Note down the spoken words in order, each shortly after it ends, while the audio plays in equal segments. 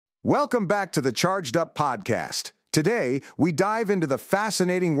Welcome back to the Charged Up podcast. Today, we dive into the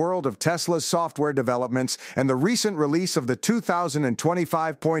fascinating world of Tesla's software developments and the recent release of the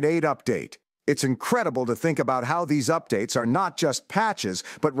 2025.8 update. It's incredible to think about how these updates are not just patches,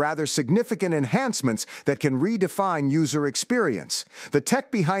 but rather significant enhancements that can redefine user experience. The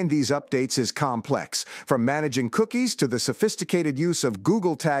tech behind these updates is complex. From managing cookies to the sophisticated use of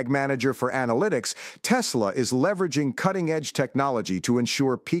Google Tag Manager for analytics, Tesla is leveraging cutting-edge technology to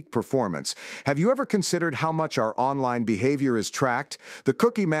ensure peak performance. Have you ever considered how much our online behavior is tracked? The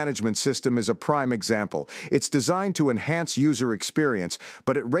cookie management system is a prime example. It's designed to enhance user experience,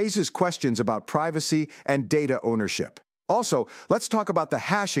 but it raises questions about privacy and data ownership. Also, let's talk about the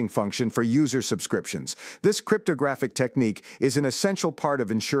hashing function for user subscriptions. This cryptographic technique is an essential part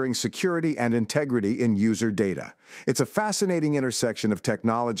of ensuring security and integrity in user data. It's a fascinating intersection of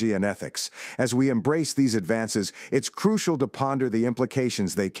technology and ethics. As we embrace these advances, it's crucial to ponder the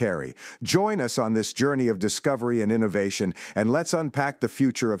implications they carry. Join us on this journey of discovery and innovation, and let's unpack the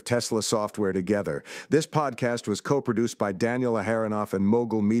future of Tesla software together. This podcast was co-produced by Daniel Aharonoff and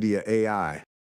Mogul Media AI.